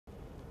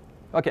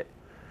OK,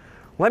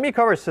 let me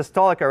cover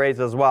systolic arrays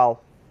as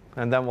well,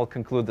 and then we'll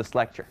conclude this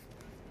lecture.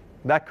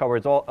 That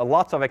covers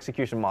lots of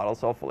execution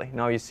models, hopefully.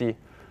 Now you see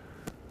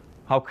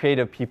how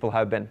creative people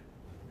have been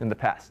in the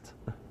past.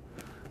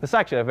 This is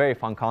actually a very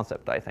fun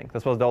concept, I think.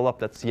 This was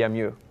developed at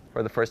CMU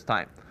for the first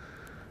time.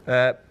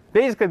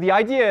 Basically, the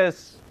idea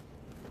is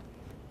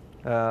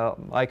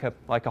like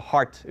a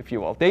heart, if you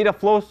will. Data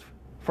flows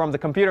from the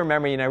computer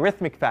memory in a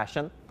rhythmic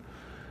fashion,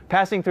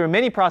 passing through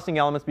many processing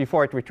elements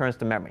before it returns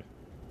to memory.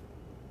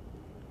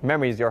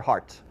 Memory is your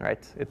heart,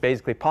 right? It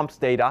basically pumps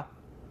data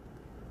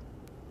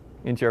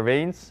into your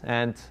veins,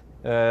 and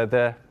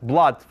the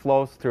blood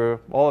flows through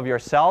all of your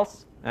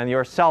cells, and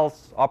your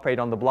cells operate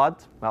on the blood.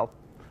 Well,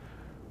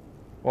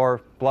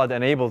 or blood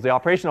enables the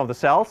operation of the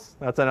cells.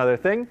 That's another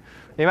thing.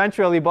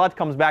 Eventually, blood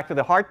comes back to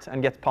the heart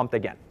and gets pumped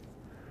again.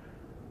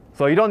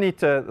 So you don't need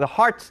to, the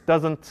heart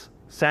doesn't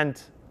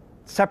send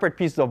separate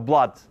pieces of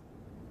blood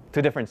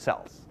to different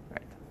cells,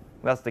 right?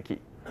 That's the key.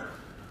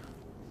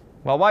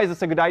 Well, why is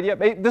this a good idea?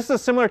 This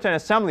is similar to an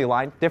assembly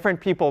line. Different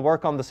people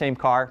work on the same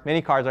car.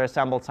 Many cars are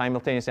assembled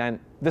simultaneously, and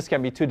this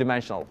can be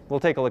two-dimensional. We'll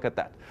take a look at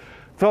that.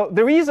 So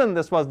the reason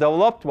this was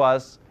developed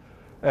was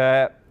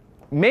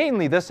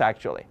mainly this,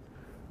 actually.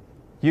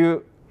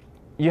 You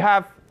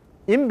have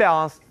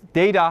imbalanced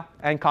data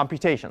and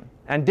computation.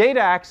 And data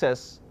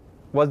access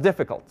was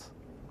difficult.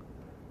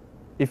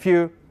 If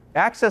you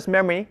access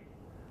memory,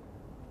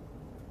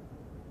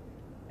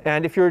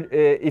 and if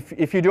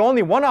you do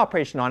only one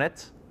operation on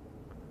it,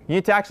 you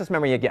need to access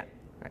memory again,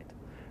 right?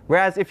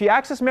 Whereas if you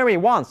access memory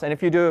once, and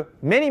if you do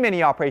many,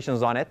 many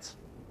operations on it,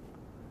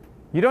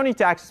 you don't need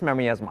to access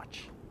memory as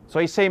much. So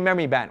you save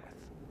memory bandwidth.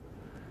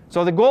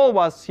 So the goal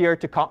was here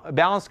to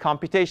balance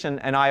computation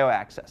and I/O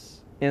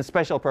access in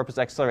special purpose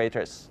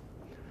accelerators.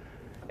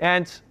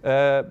 And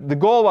the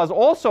goal was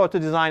also to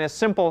design a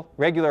simple,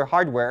 regular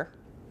hardware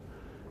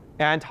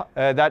and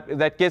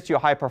that gets you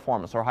high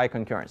performance or high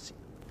concurrency.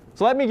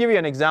 So let me give you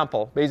an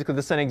example. Basically,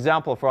 this is an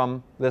example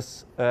from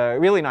this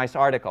really nice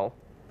article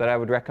that I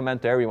would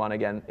recommend to everyone.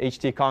 Again,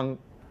 H.T. Kong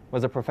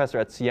was a professor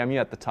at CMU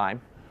at the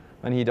time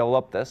when he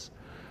developed this.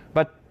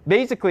 But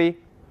basically,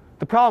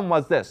 the problem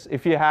was this.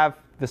 If you have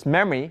this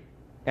memory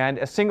and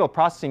a single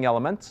processing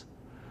element,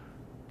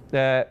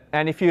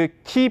 and if you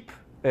keep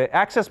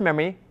access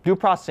memory, do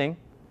processing,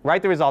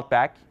 write the result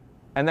back,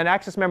 and then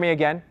access memory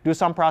again, do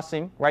some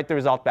processing, write the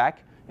result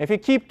back. If you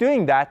keep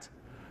doing that,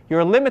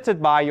 you're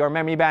limited by your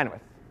memory bandwidth.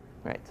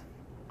 Right?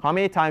 How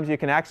many times you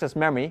can access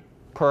memory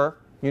per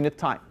unit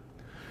time.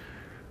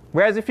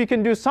 Whereas if you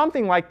can do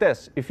something like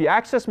this, if you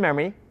access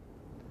memory,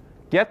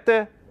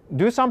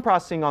 do some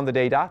processing on the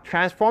data,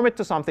 transform it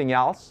to something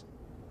else,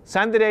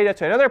 send the data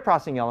to another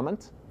processing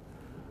element,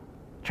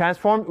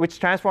 which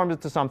transforms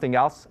it to something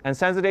else, and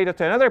sends the data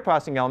to another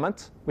processing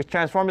element, which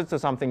transforms it to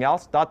something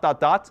else, ...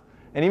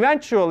 And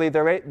eventually,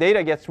 the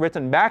data gets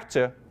written back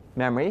to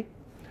memory.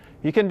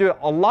 You can do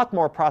a lot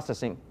more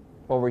processing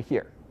over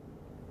here.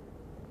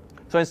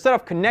 So instead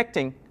of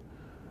connecting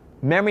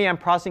memory and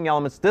processing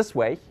elements this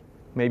way,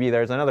 maybe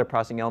there's another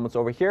processing element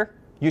over here,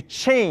 you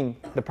chain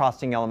the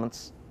processing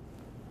elements.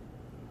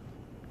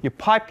 You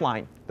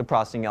pipeline the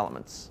processing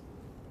elements.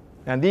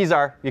 And these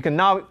are, you can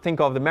now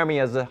think of the memory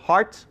as the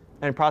heart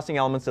and processing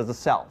elements as the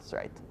cells,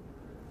 right?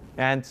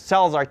 And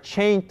cells are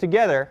chained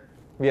together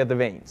via the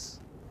veins.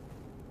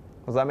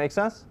 Does that make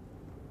sense?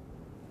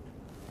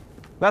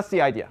 That's the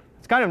idea.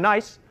 It's kind of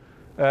nice.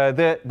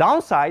 The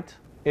downside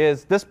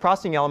is this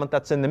processing element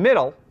that's in the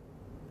middle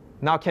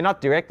now cannot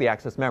directly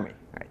access memory,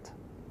 right?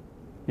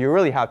 You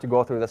really have to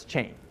go through this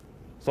chain.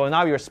 So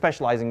now you're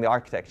specializing the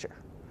architecture.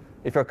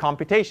 If your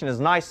computation is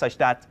nice such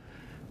that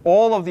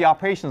all of the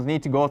operations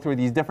need to go through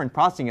these different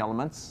processing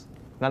elements,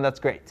 then that's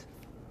great,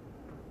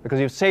 because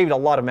you've saved a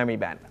lot of memory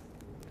bandwidth.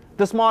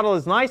 This model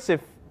is nice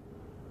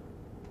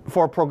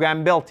for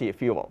programmability,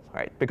 if you will,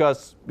 right?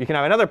 Because you can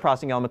have another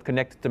processing element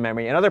connected to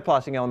memory, another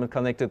processing element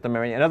connected to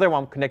memory, another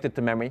one connected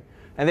to memory,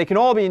 and they can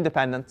all be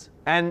independent,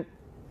 and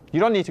you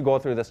don't need to go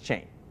through this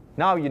chain.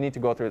 Now you need to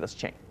go through this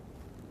chain.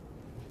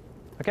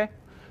 OK?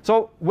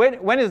 So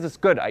when is this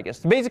good, I guess?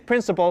 The basic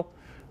principle,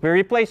 we're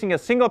replacing a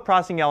single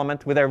processing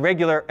element with a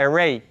regular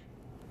array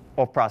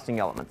of processing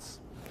elements.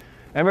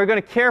 And we're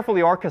going to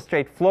carefully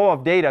orchestrate flow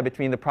of data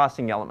between the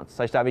processing elements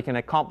such that we can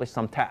accomplish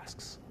some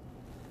tasks.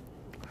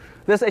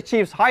 This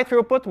achieves high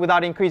throughput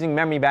without increasing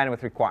memory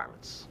bandwidth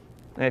requirements.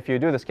 And if you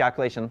do this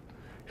calculation,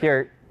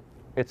 here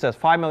it says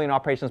 5 million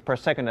operations per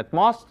second at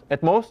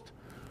most.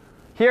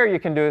 Here you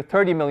can do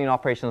 30 million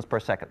operations per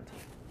second.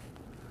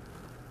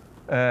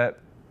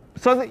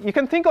 So you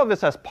can think of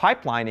this as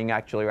pipelining,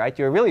 actually, right?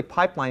 You're really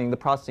pipelining the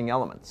processing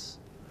elements.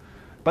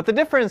 But the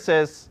difference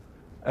is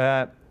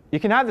you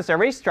can have this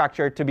array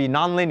structure to be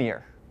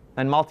nonlinear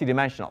and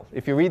multidimensional.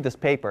 If you read this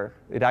paper,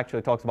 it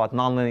actually talks about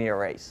nonlinear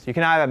arrays. You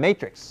can have a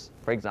matrix,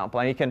 for example,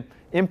 and you can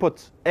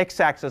input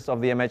x-axis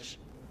of the image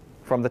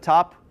from the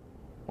top,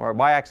 or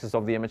y-axis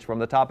of the image from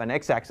the top, and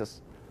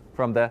x-axis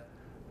from the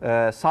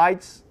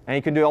sides. And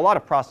you can do a lot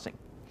of processing.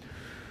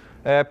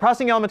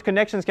 Processing element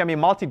connections can be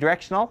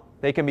multi-directional.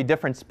 They can be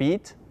different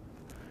speed.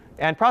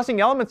 And processing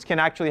elements can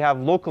actually have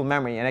local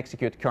memory and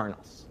execute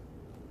kernels.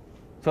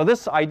 So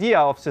this idea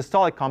of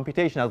systolic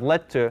computation has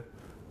led to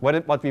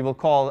what we will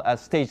call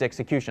as staged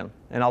execution.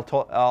 And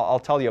I'll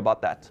tell you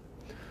about that.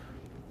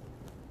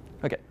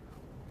 OK.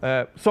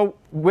 So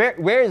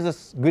where is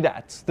this good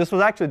at? This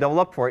was actually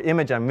developed for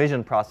image and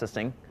vision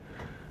processing.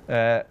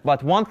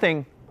 But one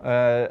thing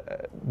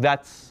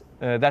that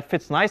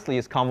fits nicely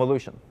is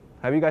convolution.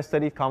 Have you guys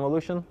studied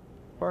convolution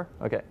before?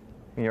 OK.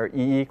 In your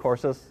EE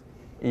courses?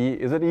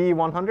 Is it EE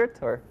 100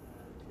 or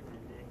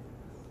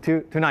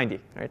 290,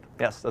 right?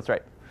 Yes, that's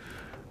right.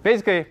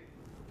 Basically,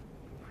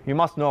 you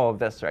must know of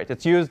this, right?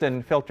 It's used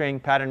in filtering,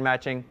 pattern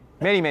matching,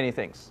 many, many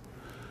things.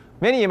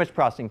 Many image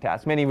processing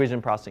tasks, many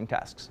vision processing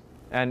tasks,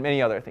 and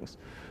many other things.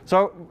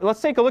 So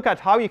let's take a look at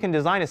how you can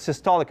design a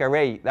systolic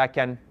array that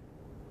can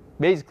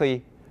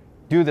basically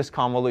do this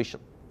convolution.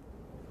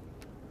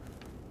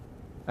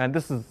 And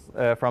this is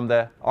from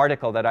the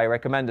article that I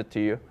recommended to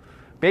you.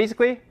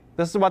 Basically,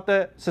 this is what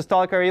the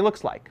systolic array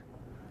looks like.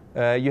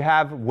 You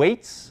have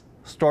weights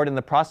stored in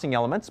the processing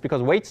elements,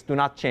 because weights do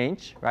not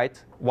change,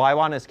 right?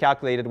 Y1 is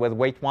calculated with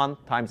weight 1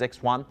 times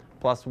x1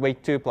 plus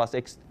weight 2 plus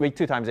weight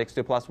 2 times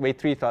x2 plus weight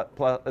 3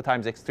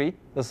 times x3.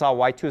 This is how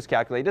y2 is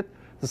calculated.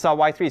 This is how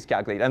y3 is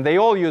calculated. And they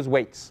all use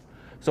weights.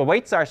 So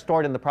weights are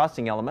stored in the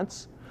processing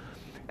elements.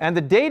 And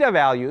the data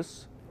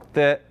values,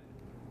 the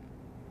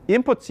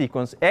input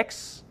sequence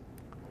x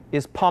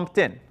is pumped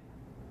in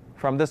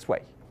from this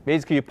way.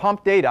 Basically, you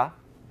pump data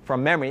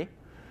from memory.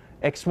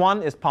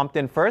 X1 is pumped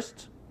in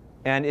first,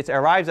 and it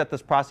arrives at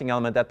this processing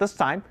element at this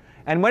time.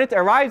 And when it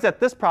arrives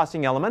at this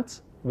processing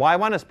element,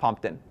 y1 is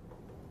pumped in.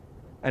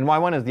 And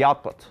y1 is the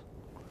output.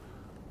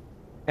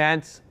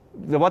 And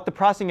what the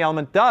processing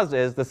element does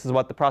is, this is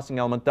what the processing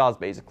element does,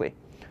 basically.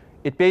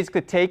 It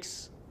basically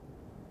takes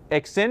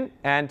x in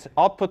and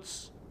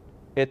outputs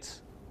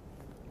it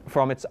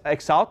from its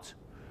x out.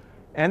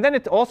 And then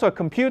it also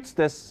computes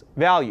this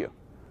value.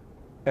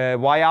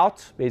 Y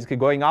out, basically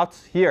going out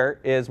here,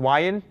 is y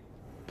in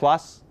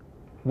plus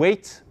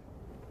weight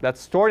that's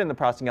stored in the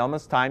processing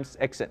elements times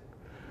x in.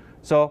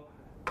 So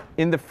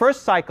in the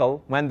first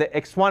cycle, when the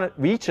x1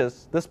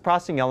 reaches this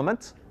processing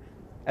element,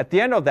 at the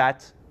end of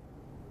that,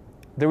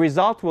 the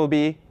result will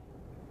be,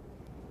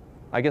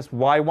 I guess,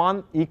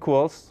 y1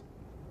 equals,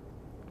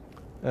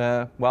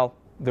 well,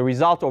 the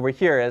result over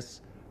here is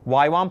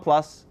y1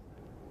 plus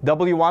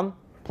w1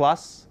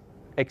 plus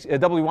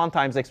w1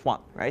 times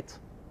x1, right?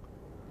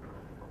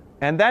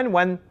 And then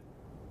when,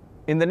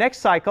 in the next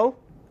cycle,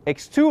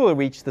 x2 will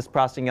reach this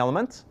processing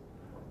element,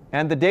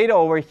 and the data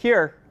over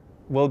here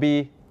will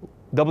be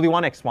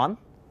w1 x1,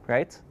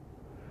 right?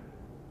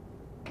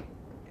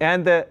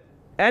 And the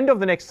end of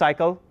the next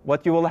cycle,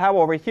 what you will have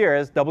over here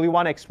is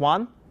w1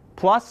 x1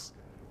 plus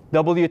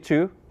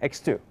w2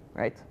 x2,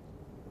 right?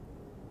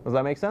 Does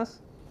that make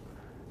sense?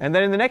 And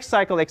then in the next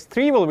cycle,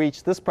 x3 will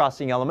reach this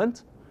processing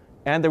element,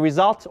 and the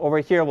result over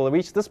here will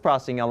reach this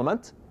processing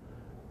element.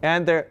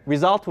 And the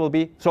result will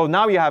be, so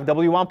now you have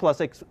w1 plus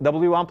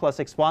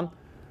x1,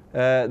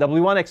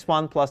 w1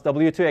 x1 plus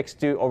w2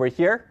 x2 over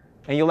here.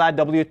 And you'll add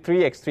w3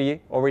 x3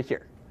 over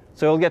here.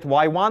 So you'll get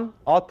y1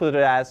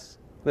 outputted as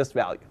this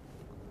value.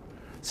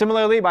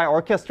 Similarly, by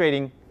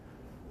orchestrating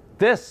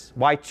this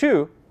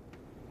y2,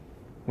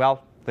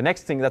 well, the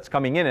next thing that's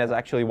coming in is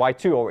actually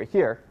y2 over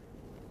here.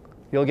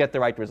 You'll get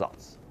the right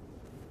results.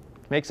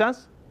 Make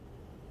sense?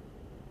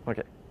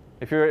 OK.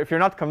 If you're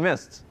not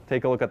convinced,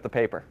 take a look at the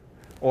paper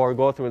or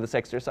go through this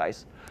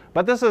exercise.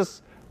 But this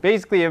is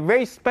basically a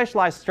very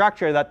specialized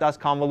structure that does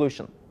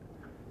convolution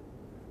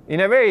in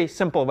a very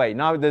simple way.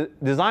 Now, the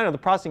design of the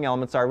processing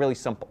elements are really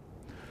simple.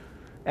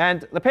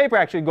 And the paper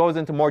actually goes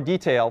into more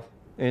detail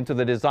into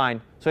the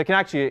design. So you can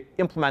actually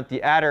implement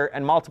the adder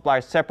and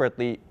multiplier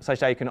separately, such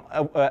that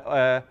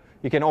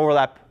you can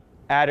overlap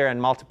adder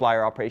and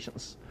multiplier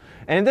operations.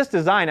 And in this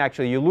design,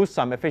 actually, you lose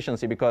some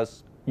efficiency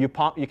because you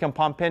can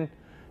pump in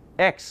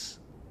x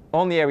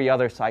only every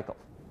other cycle.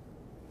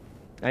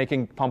 And you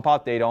can pump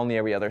out data only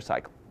every other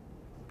cycle.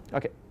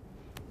 OK.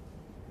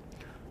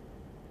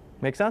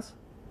 Make sense?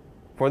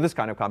 For this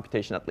kind of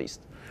computation, at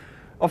least.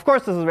 Of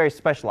course, this is very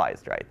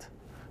specialized, right?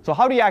 So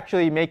how do you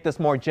actually make this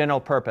more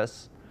general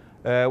purpose?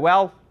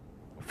 Well,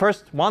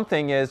 first, one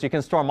thing is you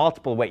can store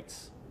multiple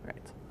weights,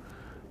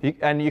 right?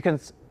 And you can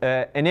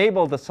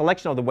enable the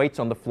selection of the weights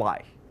on the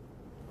fly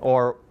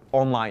or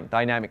online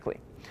dynamically.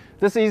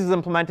 This eases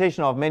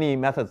implementation of many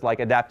methods like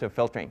adaptive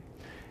filtering.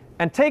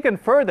 And taken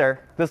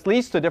further, this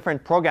leads to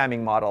different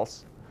programming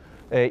models.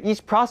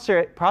 Each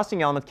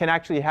processing element can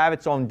actually have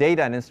its own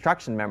data and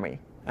instruction memory.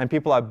 And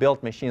people have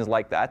built machines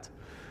like that.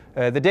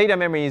 The data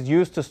memory is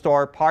used to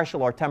store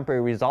partial or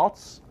temporary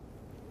results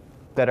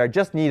that are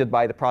just needed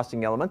by the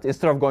processing element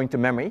instead of going to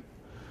memory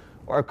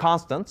or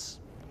constants.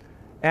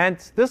 And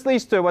this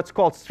leads to what's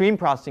called stream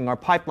processing or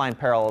pipeline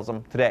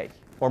parallelism today,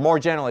 or more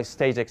generally,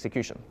 staged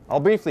execution. I'll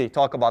briefly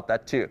talk about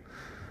that too.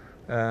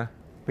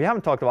 We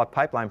haven't talked about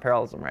pipeline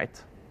parallelism,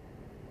 right?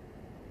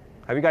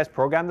 Have you guys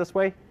programmed this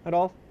way at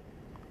all?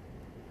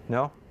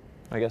 No?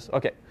 I guess.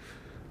 OK.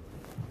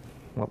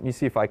 Let me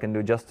see if I can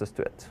do justice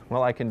to it.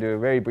 Well, I can do a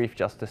very brief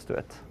justice to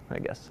it, I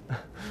guess.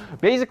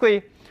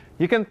 Basically,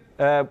 you can.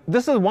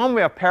 This is one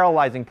way of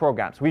parallelizing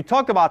programs. We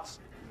talked about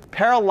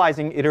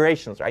parallelizing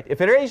iterations, right?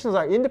 If iterations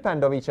are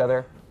independent of each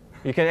other,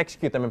 you can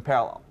execute them in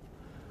parallel.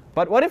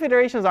 But what if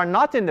iterations are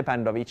not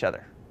independent of each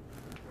other?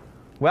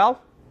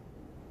 Well,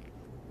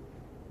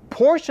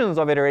 portions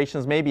of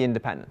iterations may be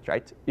independent,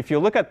 right? If you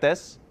look at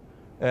this,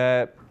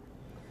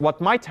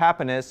 what might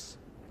happen is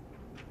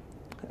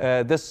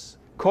this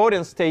code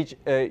in stage,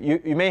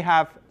 you may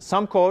have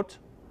some code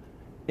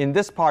in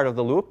this part of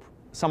the loop,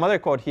 some other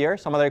code here,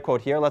 some other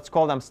code here. Let's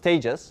call them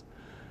stages.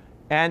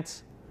 And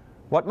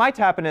what might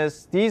happen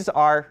is these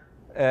are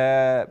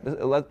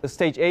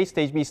stage A,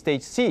 stage B,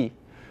 stage C.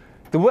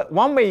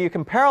 One way you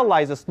can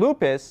parallelize this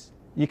loop is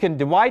you can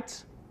divide,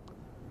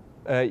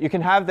 you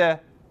can have the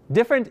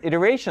different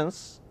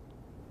iterations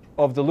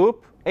of the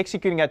loop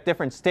executing at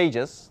different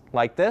stages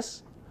like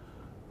this.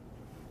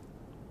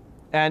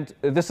 And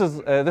this is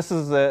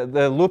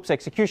the loop's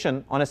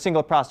execution on a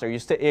single processor.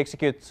 You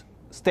execute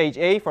stage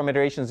A from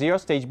iteration 0,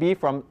 stage B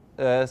from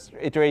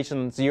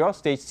iteration 0,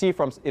 stage C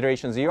from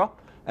iteration 0.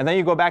 And then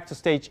you go back to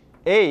stage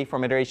A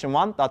from iteration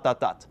 1, dot, dot,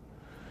 dot.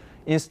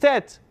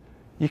 Instead,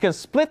 you can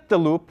split the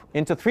loop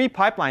into 3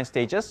 pipeline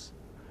stages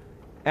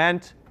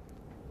and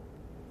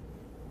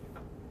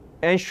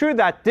ensure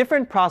that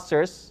different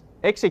processors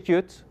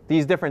execute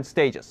these different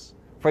stages.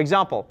 For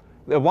example,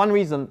 one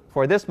reason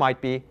for this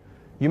might be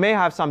you may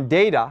have some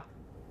data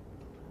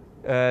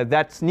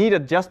that's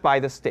needed just by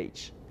the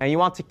stage. And you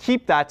want to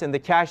keep that in the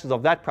caches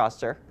of that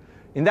processor.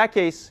 In that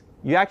case,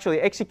 you actually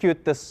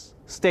execute this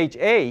stage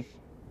A,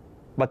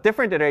 but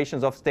different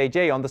iterations of stage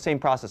A on the same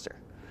processor.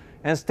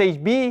 And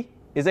stage B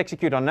is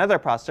executed on another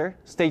processor.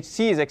 Stage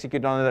C is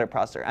executed on another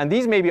processor. And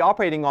these may be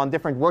operating on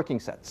different working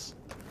sets,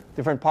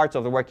 different parts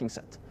of the working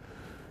set.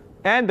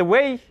 And the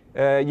way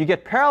you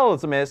get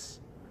parallelism is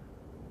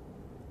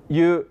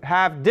you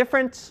have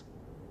different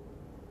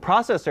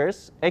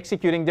processors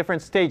executing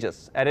different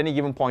stages at any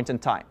given point in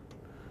time.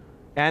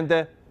 And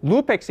the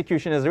loop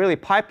execution is really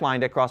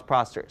pipelined across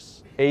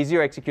processors. A0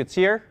 executes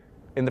here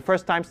in the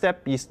first time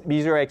step.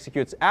 B0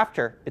 executes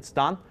after it's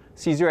done.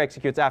 C0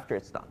 executes after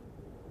it's done.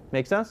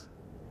 Make sense?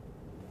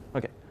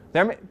 OK.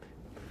 I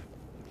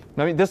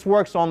mean, this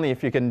works only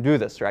if you can do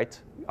this, right?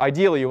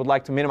 Ideally, you would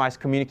like to minimize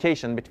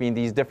communication between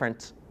these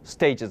different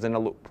stages in a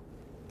loop.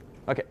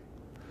 OK.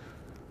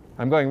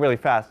 I'm going really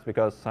fast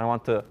because I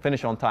want to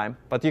finish on time.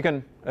 But you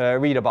can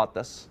read about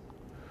this.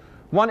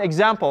 One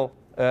example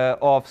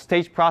of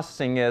stage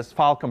processing is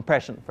file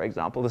compression, for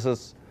example. This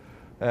is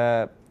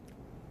a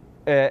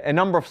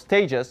number of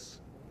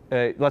stages.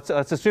 Let's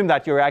assume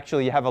that you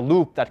actually have a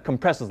loop that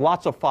compresses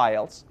lots of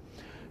files.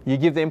 You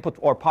give the input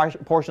or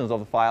portions of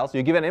the files.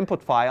 You give an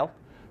input file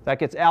that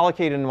gets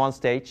allocated in one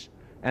stage.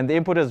 And the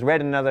input is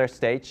read in another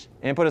stage.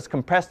 Input is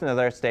compressed in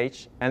another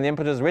stage. And the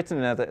input is written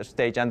in another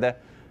stage. And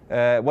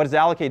what is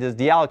allocated is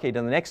deallocated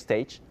in the next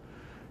stage.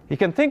 You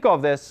can think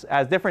of this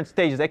as different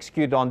stages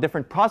executed on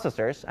different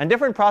processors. And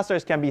different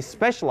processors can be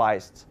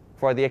specialized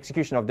for the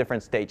execution of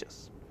different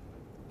stages.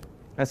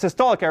 And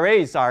systolic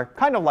arrays are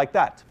kind of like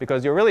that,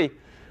 because you're really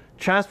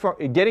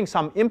getting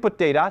some input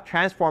data,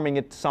 transforming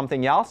it to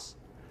something else,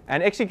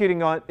 and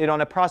executing it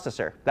on a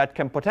processor that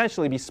can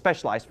potentially be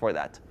specialized for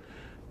that,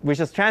 which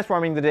is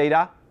transforming the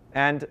data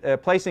and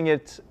placing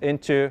it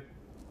into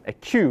a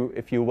queue,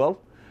 if you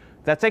will,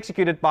 that's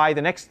executed by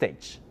the next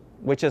stage,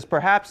 which is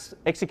perhaps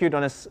executed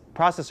on a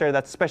processor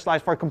that's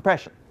specialized for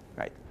compression,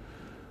 right?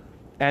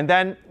 And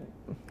then,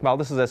 well,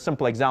 this is a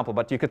simple example,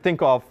 but you could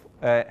think of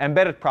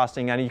embedded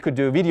processing, and you could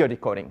do video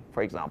decoding,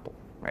 for example,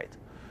 right?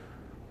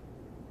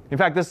 In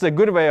fact, this is a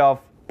good way of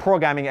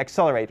programming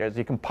accelerators.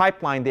 You can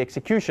pipeline the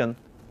execution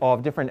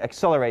of different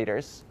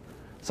accelerators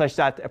such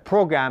that a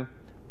program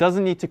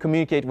doesn't need to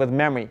communicate with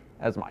memory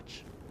as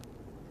much.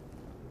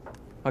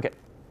 OK.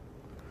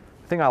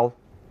 I think I'll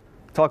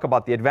talk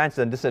about the advantages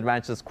and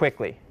disadvantages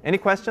quickly. Any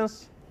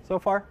questions so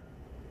far?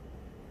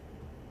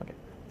 OK.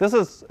 This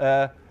is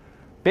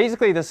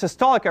basically, the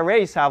systolic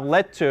arrays have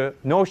led to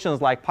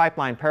notions like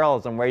pipeline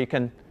parallelism, where you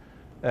can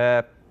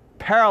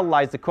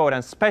parallelize the code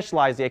and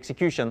specialize the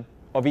execution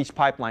of each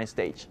pipeline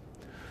stage.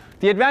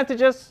 The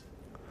advantages: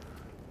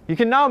 you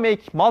can now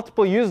make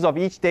multiple uses of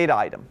each data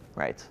item,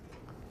 right?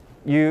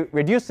 You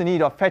reduce the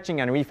need of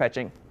fetching and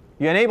refetching.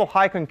 You enable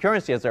high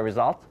concurrency as a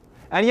result.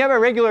 And you have a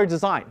regular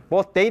design.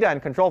 Both data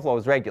and control flow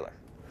is regular.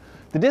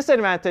 The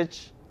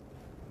disadvantage,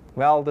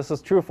 well, this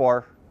is true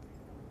for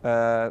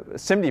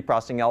SIMD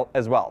processing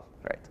as well,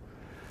 right?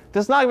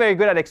 This is not very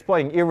good at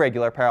exploiting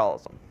irregular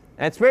parallelism.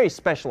 And it's very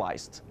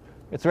specialized.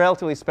 It's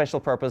relatively special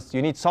purpose.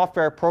 You need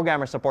software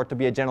programmer support to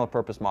be a general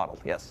purpose model.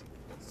 Yes?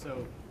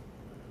 So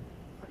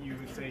you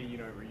say, you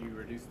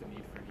reduce the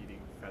need for needing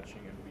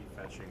fetching and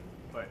refetching.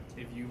 But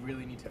if you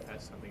really need to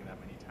fetch something that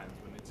many times,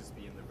 wouldn't it just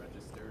be in the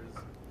registers?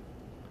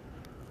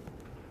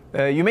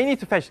 You may need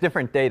to fetch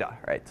different data,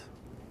 right?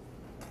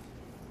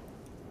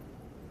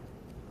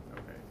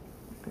 OK.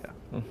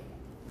 Yeah.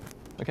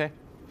 OK.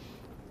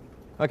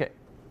 OK.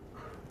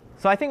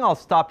 So I think I'll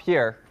stop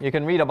here. You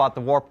can read about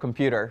the warp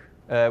computer,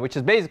 which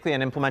is basically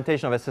an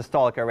implementation of a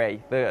systolic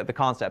array, the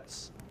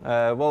concepts.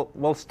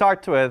 We'll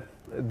start with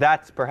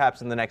that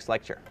perhaps in the next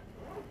lecture.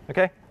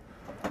 OK?